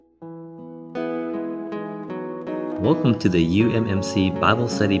Welcome to the UMMC Bible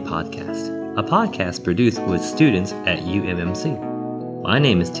Study Podcast, a podcast produced with students at UMMC. My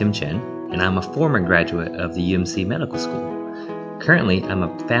name is Tim Chen, and I'm a former graduate of the UMC Medical School. Currently, I'm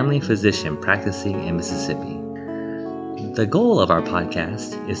a family physician practicing in Mississippi. The goal of our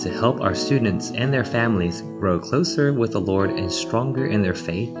podcast is to help our students and their families grow closer with the Lord and stronger in their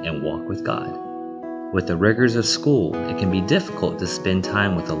faith and walk with God. With the rigors of school, it can be difficult to spend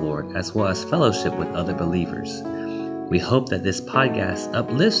time with the Lord as well as fellowship with other believers. We hope that this podcast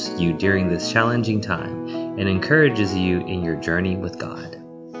uplifts you during this challenging time and encourages you in your journey with God.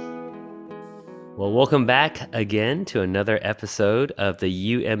 Well, welcome back again to another episode of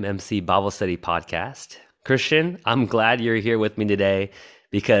the UMMC Bible Study Podcast. Christian, I'm glad you're here with me today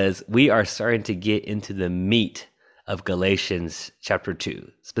because we are starting to get into the meat of Galatians chapter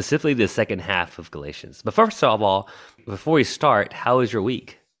 2, specifically the second half of Galatians. But first of all, before we start, how was your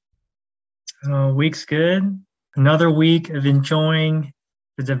week? Week's good. Another week of enjoying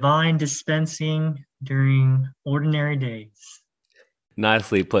the divine dispensing during ordinary days.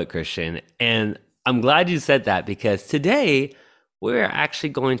 Nicely put, Christian. And I'm glad you said that because today we're actually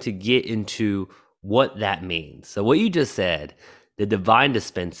going to get into what that means. So what you just said, the divine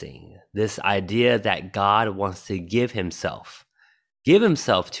dispensing, this idea that God wants to give himself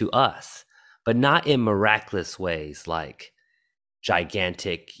to us, but not in miraculous ways like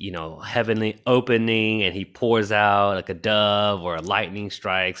gigantic, heavenly opening and he pours out like a dove or a lightning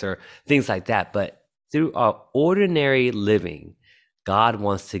strikes or things like that. But through our ordinary living, God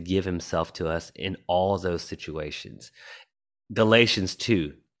wants to give himself to us in all those situations. Galatians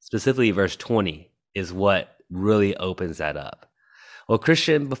 2, specifically verse 20, is what really opens that up. Well,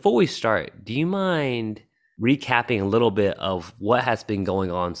 Christian, before we start, do you mind recapping a little bit of what has been going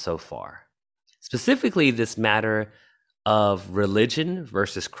on so far? Specifically, this matter of religion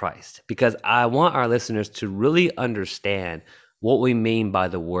versus Christ, because I want our listeners to really understand what we mean by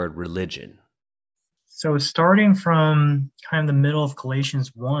the word religion. So starting from kind of the middle of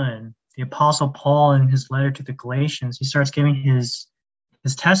Galatians 1, the Apostle Paul in his letter to the Galatians, he starts giving his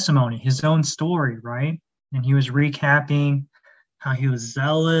testimony, his own story, right? And he was recapping how he was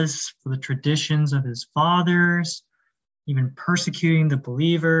zealous for the traditions of his fathers, even persecuting the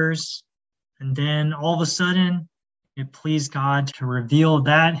believers. And then all of a sudden, it pleased God to reveal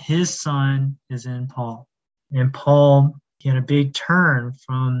that his son is in Paul. And Paul, he had a big turn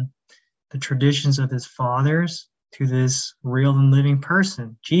from the traditions of his fathers to this real and living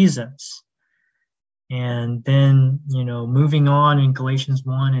person, Jesus. And then, moving on in Galatians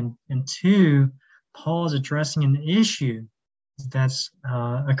 1 and 2, Paul is addressing an issue that's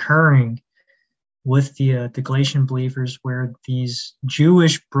occurring with the Galatian believers where these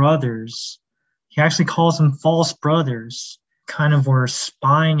Jewish brothers, he actually calls them false brothers, kind of were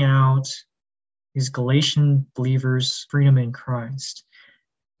spying out these Galatian believers' freedom in Christ.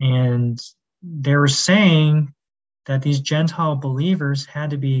 And they were saying that these Gentile believers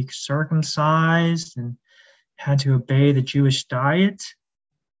had to be circumcised and had to obey the Jewish diet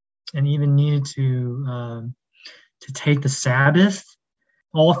and even needed to take the Sabbath,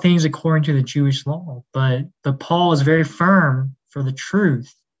 all things according to the Jewish law. But Paul is very firm for the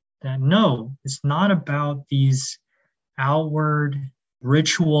truth that no, it's not about these outward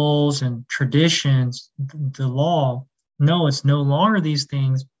rituals and traditions, the law. No, it's no longer these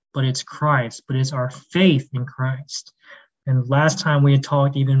things, but it's Christ, but it's our faith in Christ. And last time we had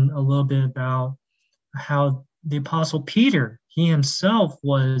talked even a little bit about how the Apostle Peter, he himself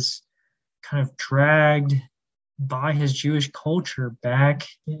was kind of dragged by his Jewish culture back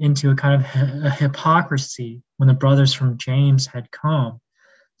into a kind of a hypocrisy when the brothers from James had come.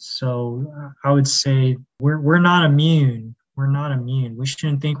 So I would say we're not immune. We're not immune. We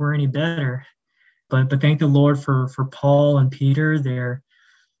shouldn't think we're any better. But thank the Lord for Paul and Peter, their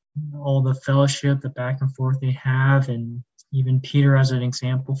all the fellowship, the back and forth they have, and even Peter as an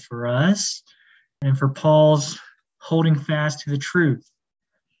example for us, and for Paul's holding fast to the truth.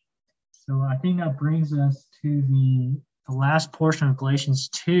 So I think that brings us to the last portion of Galatians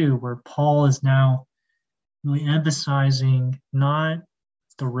 2, where Paul is now really emphasizing not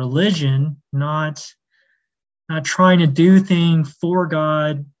the religion, not trying to do things for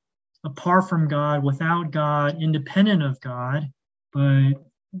God, apart from God, without God, independent of God, but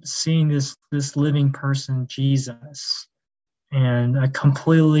seeing this living person, Jesus, and a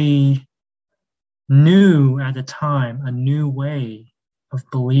completely new, at the time, a new way of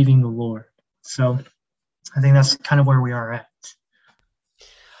believing the Lord. So I think that's kind of where we are at.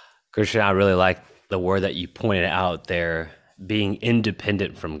 Christian, I really like the word that you pointed out there, being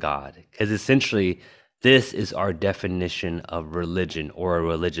independent from God, because essentially this is our definition of religion or a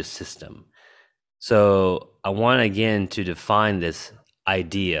religious system. So I want again to define this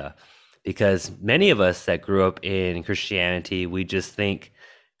idea because many of us that grew up in Christianity, we just think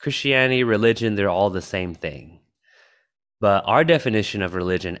Christianity, religion, they're all the same thing. But our definition of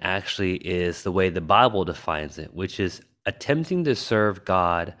religion actually is the way the Bible defines it, which is attempting to serve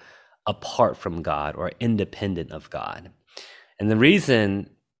God apart from God or independent of God. And the reason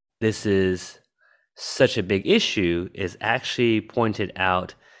this is such a big issue is actually pointed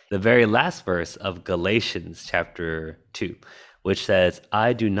out the very last verse of Galatians chapter 2, which says,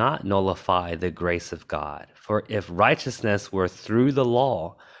 I do not nullify the grace of God, for if righteousness were through the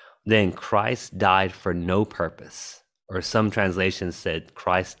law, then Christ died for no purpose. Or some translations said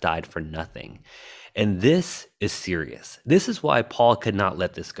Christ died for nothing. And this is serious. This is why Paul could not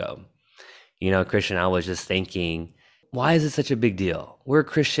let this go. You know, Christian, I was just thinking, why is it such a big deal? We're a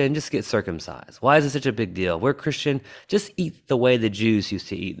Christian, just get circumcised. Why is it such a big deal? We're a Christian, just eat the way the Jews used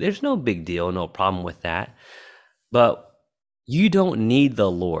to eat. There's no big deal, no problem with that. But you don't need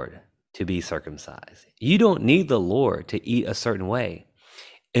the Lord to be circumcised. You don't need the Lord to eat a certain way.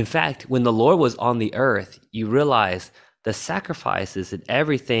 In fact, when the Lord was on the earth, you realize the sacrifices and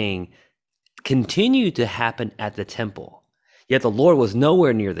everything continued to happen at the temple. Yet the Lord was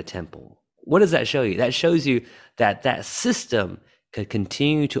nowhere near the temple. What does that show you? That shows you that that system could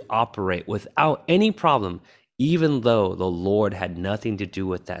continue to operate without any problem, even though the Lord had nothing to do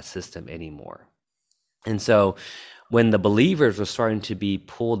with that system anymore. And so when the believers were starting to be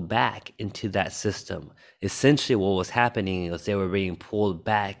pulled back into that system, essentially what was happening was they were being pulled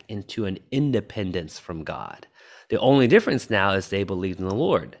back into an independence from God. The only difference now is they believed in the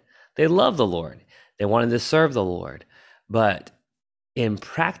Lord. They loved the Lord. They wanted to serve the Lord. But in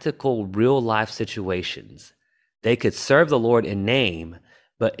practical, real life situations, they could serve the Lord in name,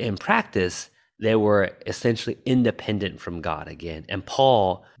 but in practice, they were essentially independent from God again. And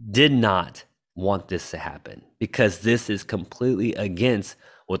Paul did not want this to happen because this is completely against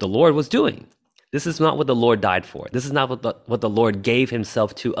what the Lord was doing. This is not what the Lord died for. This is not what the Lord gave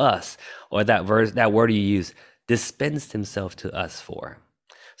himself to us, or that word you use, dispensed himself to us for.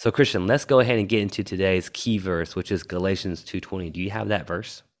 So Christian, let's go ahead and get into today's key verse, which is Galatians 2:20. Do you have that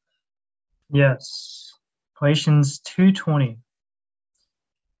verse? Yes. Galatians 2:20.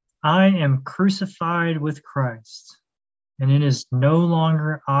 I am crucified with Christ, and it is no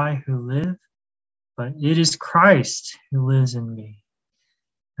longer I who live, but it is Christ who lives in me.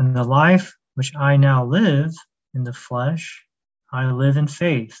 And the life which I now live in the flesh, I live in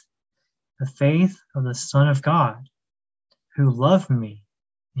faith, the faith of the Son of God, who loved me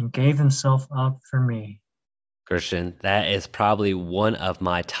and gave himself up for me. Christian, that is probably one of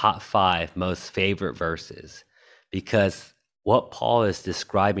my top 5 most favorite verses, because what Paul is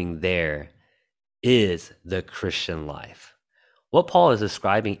describing there is the Christian life. What Paul is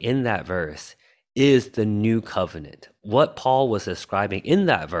describing in that verse is the new covenant. What Paul was describing in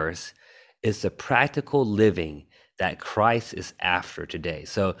that verse is the practical living that Christ is after today.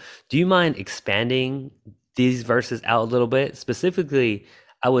 So do you mind expanding these verses out a little bit? Specifically,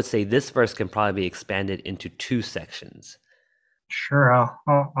 I would say this verse can probably be expanded into 2 sections. Sure,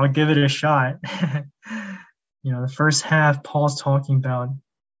 I'll give it a shot. The first half, Paul's talking about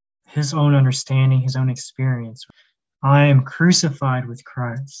his own understanding, his own experience. I am crucified with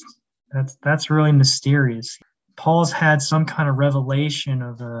Christ. That's really mysterious. Paul's had some kind of revelation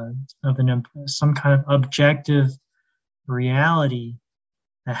of some kind of objective reality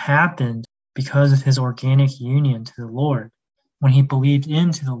that happened because of his organic union to the Lord. When he believed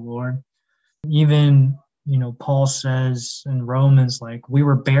into the Lord, even, Paul says in Romans, like, we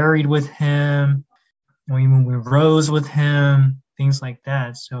were buried with him, we rose with him, things like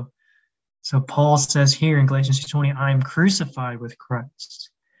that. So Paul says here in Galatians 2:20, I am crucified with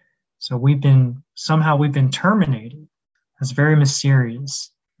Christ. So we've been terminated. That's very mysterious.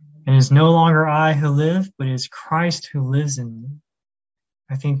 And it is no longer I who live, but it is Christ who lives in me.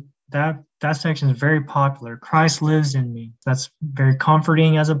 I think that section is very popular. Christ lives in me. That's very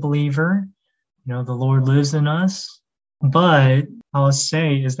comforting as a believer. The Lord lives in us. But I'll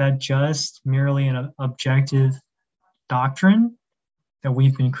say, is that just merely an objective doctrine that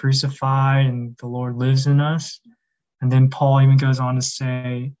we've been crucified and the Lord lives in us? And then Paul even goes on to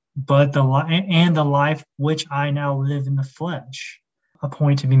say, but the life which I now live in the flesh. A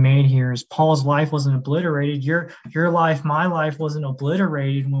point to be made here is Paul's life wasn't obliterated. Your life, my life wasn't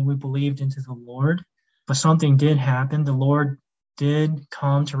obliterated when we believed into the Lord, but something did happen. The Lord did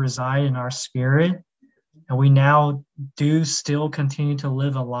come to reside in our spirit, and we now do still continue to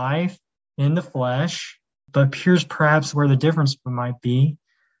live a life in the flesh. But here's perhaps where the difference might be: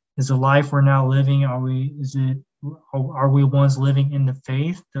 is the life we're now living, is it Are we ones living in the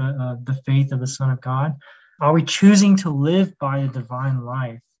faith, the faith of the Son of God? Are we choosing to live by the divine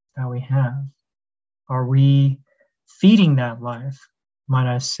life that we have? Are we feeding that life,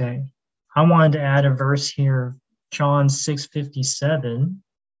 might I say? I wanted to add a verse here, John 6:57.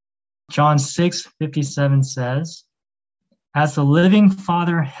 John 6:57 says, "As the living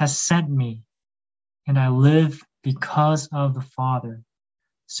Father has sent me, and I live because of the Father.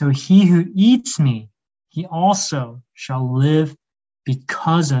 So he who eats me, he also shall live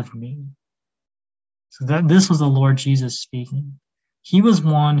because of me." So that this was the Lord Jesus speaking. He was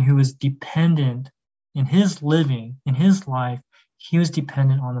one who was dependent in his living, in his life, he was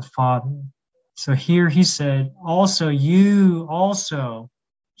dependent on the Father. So here he said, also you also,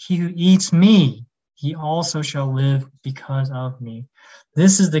 he who eats me, he also shall live because of me.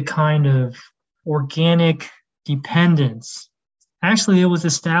 This is the kind of organic dependence. Actually, it was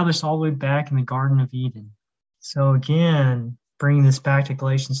established all the way back in the Garden of Eden. So again, bringing this back to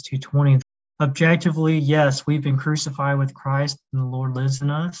Galatians 2:20, objectively, yes, we've been crucified with Christ and the Lord lives in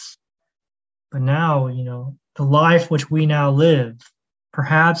us. But now, the life which we now live,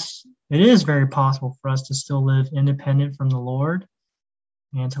 perhaps it is very possible for us to still live independent from the Lord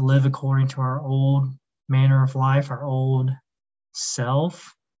and to live according to our old manner of life, our old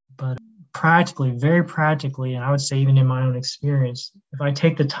self. But practically, very practically, and I would say even in my own experience, if I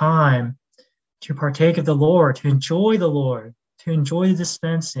take the time to partake of the Lord, to enjoy the Lord, to enjoy the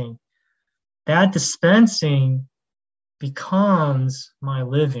dispensing, that dispensing becomes my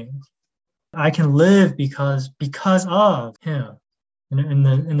living. I can live because of him.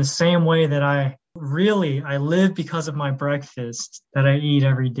 In the same way that I live because of my breakfast that I eat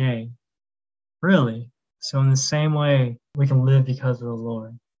every day. Really. So in the same way, we can live because of the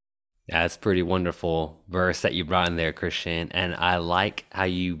Lord. Yeah, it's a pretty wonderful verse that you brought in there, Christian. And I like how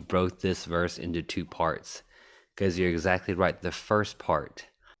you broke this verse into two parts, because you're exactly right. The first part,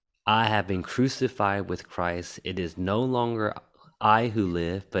 I have been crucified with Christ. It is no longer I who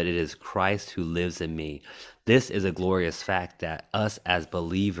live, but it is Christ who lives in me. This is a glorious fact that us as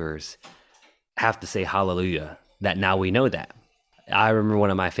believers have to say hallelujah, that now we know that. I remember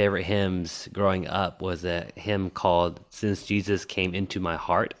one of my favorite hymns growing up was a hymn called "Since Jesus Came Into My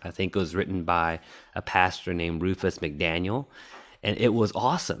Heart." I think it was written by a pastor named Rufus McDaniel. And it was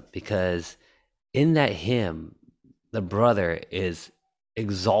awesome because in that hymn, the brother is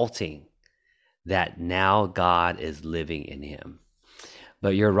exalting that now God is living in him.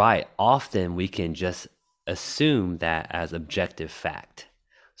 But you're right. Often we can just assume that as objective fact.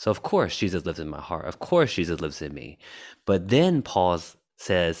 So of course Jesus lives in my heart. Of course Jesus lives in me. But then Paul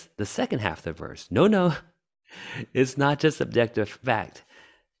says the second half of the verse, no, it's not just objective fact.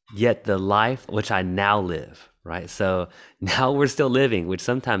 Yet the life which I now live, right? So now we're still living, which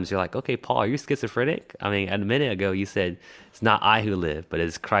sometimes you're like, okay, Paul, are you schizophrenic? I mean, a minute ago you said it's not I who live, but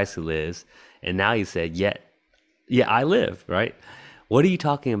it's Christ who lives. And now you said, yet I live, right? What are you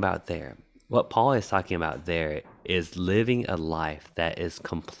talking about there? What Paul is talking about there is living a life that is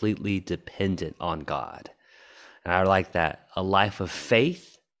completely dependent on God. And I like that, a life of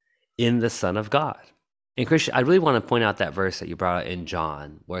faith in the Son of God. And Christian, I really want to point out that verse that you brought out in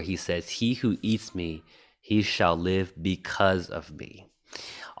John, where he says, he who eats me, he shall live because of me.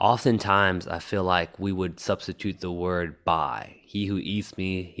 Oftentimes, I feel like we would substitute the word by. He who eats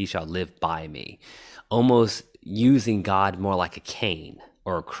me, he shall live by me. Almost using God more like a cane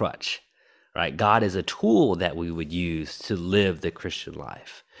or a crutch, right? God is a tool that we would use to live the Christian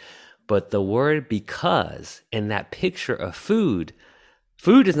life. But the word because in that picture of food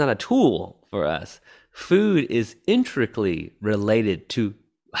is not a tool for us. Food is intricately related to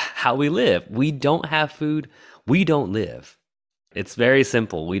how we live. We don't have food, we don't live. It's very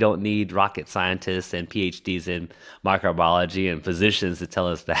simple. We don't need rocket scientists and PhDs in microbiology and physicians to tell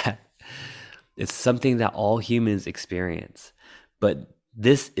us that. It's something that all humans experience. But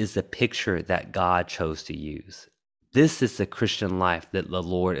this is the picture that God chose to use. This is the Christian life that the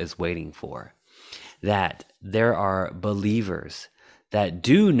Lord is waiting for. That there are believers that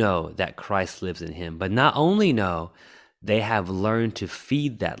do know that Christ lives in him, but not only know, they have learned to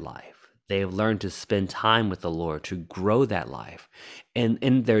feed that life. They have learned to spend time with the Lord, to grow that life. And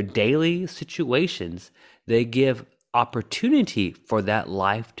in their daily situations, they give opportunity for that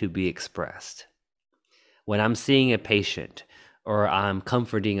life to be expressed. When I'm seeing a patient or I'm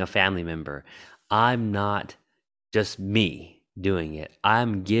comforting a family member, I'm not just me doing it.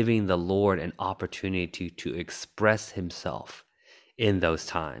 I'm giving the Lord an opportunity to express himself in those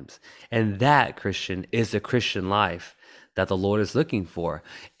times. And that, Christian, is the Christian life that the Lord is looking for.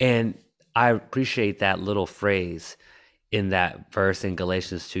 And I appreciate that little phrase in that verse in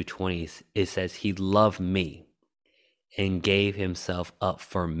Galatians 2:20. It says, he loved me. and gave himself up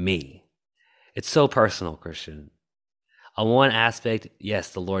for me. It's so personal, Christian. On one aspect,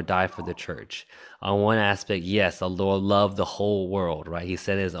 yes, the Lord died for the church. On one aspect, yes, the Lord loved the whole world, right? He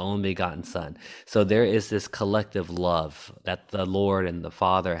sent his own begotten son. So there is this collective love that the Lord and the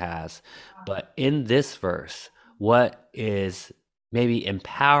Father has. But in this verse, what is maybe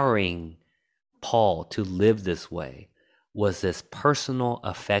empowering Paul to live this way was this personal,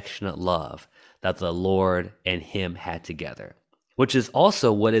 affectionate love that the Lord and him had together, which is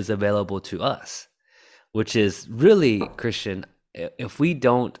also what is available to us. Which is really, Christian, if we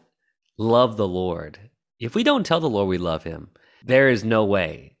don't love the Lord, if we don't tell the Lord we love him, there is no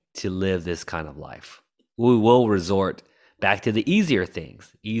way to live this kind of life. We will resort back to the easier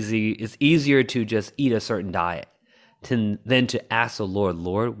things. It's easier to just eat a certain diet than to ask the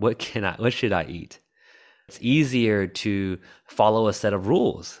Lord, what should I eat? It's easier to follow a set of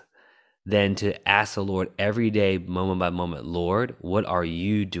rules than to ask the Lord every day, moment by moment, Lord, what are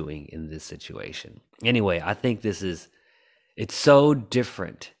you doing in this situation? Anyway, I think it's so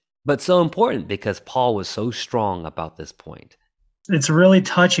different, but so important because Paul was so strong about this point. It's really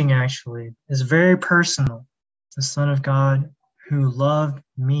touching, actually. It's very personal. The Son of God who loved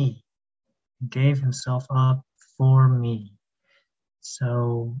me, gave himself up for me.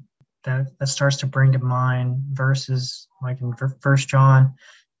 So that starts to bring to mind verses like in 1 John,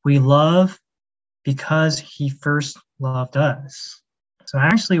 we love because he first loved us. So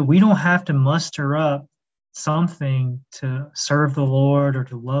actually, we don't have to muster up something to serve the Lord or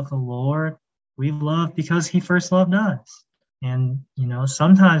to love the Lord. We love because he first loved us. And,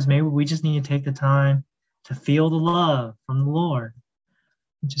 sometimes maybe we just need to take the time to feel the love from the Lord.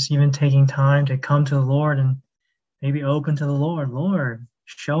 Just even taking time to come to the Lord and maybe open to the Lord. Lord,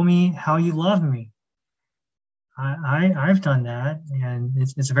 show me how you love me. I've done that, and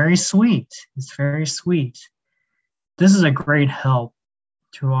it's very sweet. It's very sweet. This is a great help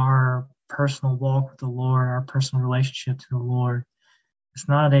to our personal walk with the Lord, our personal relationship to the Lord. It's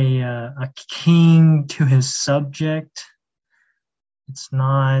not a king to his subject. It's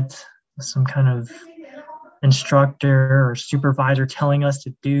not some kind of instructor or supervisor telling us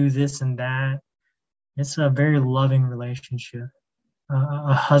to do this and that. It's a very loving relationship,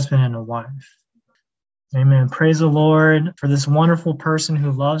 a husband and a wife. Amen. Praise the Lord for this wonderful person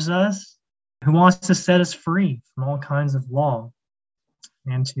who loves us, who wants to set us free from all kinds of law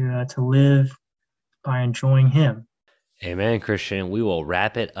and to live by enjoying him. Amen, Christian. We will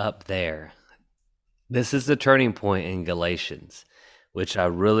wrap it up there. This is the turning point in Galatians, which I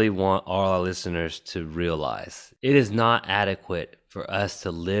really want all our listeners to realize. It is not adequate for us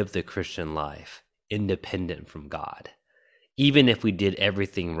to live the Christian life independent from God. Even if we did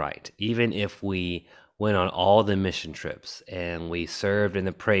everything right, even if we went on all the mission trips and we served in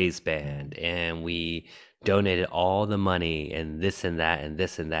the praise band and we donated all the money and this and that and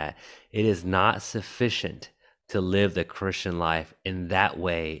this and that, it is not sufficient to live the Christian life in that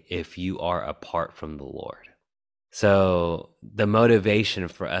way if you are apart from the Lord. So the motivation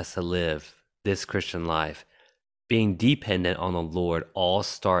for us to live this Christian life, being dependent on the Lord, all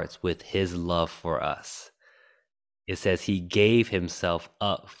starts with his love for us. It says he gave himself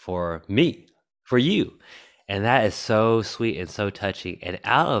up for me, for you. And that is so sweet and so touching. And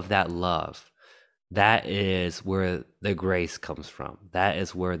out of that love, that is where the grace comes from. That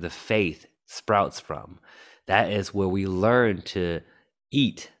is where the faith sprouts from. That is where we learn to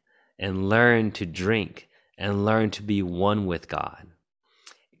eat and learn to drink and learn to be one with God.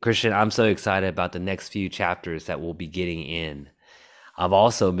 Christian, I'm so excited about the next few chapters that we'll be getting in. I've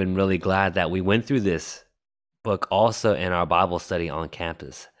also been really glad that we went through this book also in our Bible study on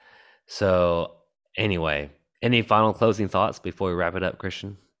campus. So anyway, any final closing thoughts before we wrap it up,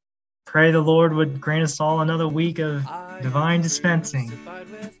 Christian? Pray the Lord would grant us all another week of divine dispensing.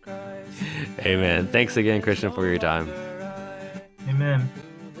 Amen. Thanks again, Christian, for your time. Amen.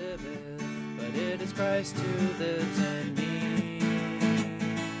 But it is Christ who lives in me,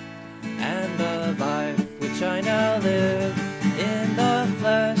 and the life which I now live in the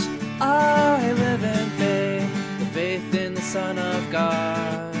flesh, I live in faith, the faith in the Son of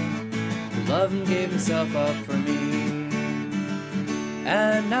God, who loved and gave himself up for me.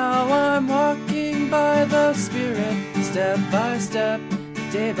 And now I'm walking by the Spirit, step by step,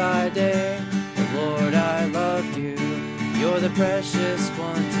 day by day. But Lord, I love you, you're the precious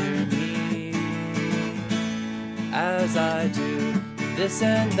one to me. As I do this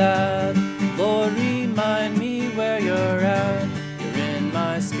and that, Lord, remind me where you're at. You're in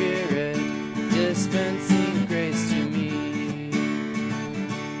my spirit, dispensing grace to me.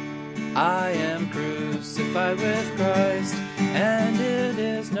 I am crucified with Christ.